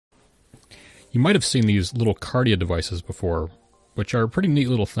You might have seen these little Kardia devices before, which are pretty neat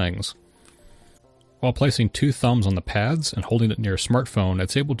little things. While placing 2 thumbs on the pads and holding it near a smartphone,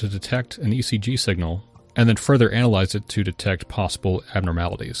 it's able to detect an ECG signal and then further analyze it to detect possible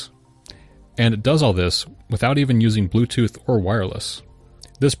abnormalities. And it does all this without even using Bluetooth or wireless.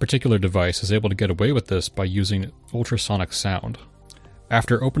 This particular device is able to get away with this by using ultrasonic sound.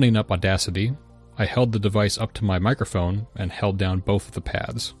 After opening up Audacity, I held the device up to my microphone and held down both of the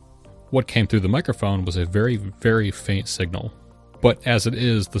pads. What came through the microphone was a very, very faint signal. But as it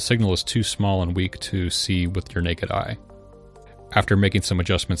is, the signal is too small and weak to see with your naked eye. After making some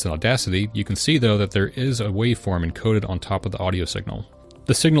adjustments in Audacity, you can see though that there is a waveform encoded on top of the audio signal.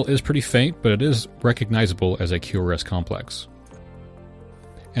 The signal is pretty faint, but it is recognizable as a QRS complex.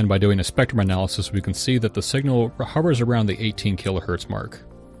 And by doing a spectrum analysis, we can see that the signal hovers around the 18 kHz mark.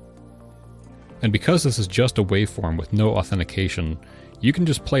 And because this is just a waveform with no authentication, you can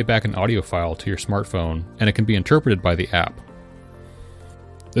just play back an audio file to your smartphone and it can be interpreted by the app.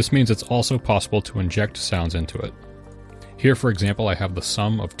 This means it's also possible to inject sounds into it. Here, for example, I have the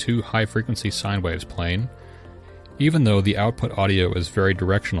sum of 2 high-frequency sine waves playing. Even though the output audio is very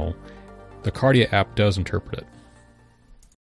directional, the Kardia app does interpret it.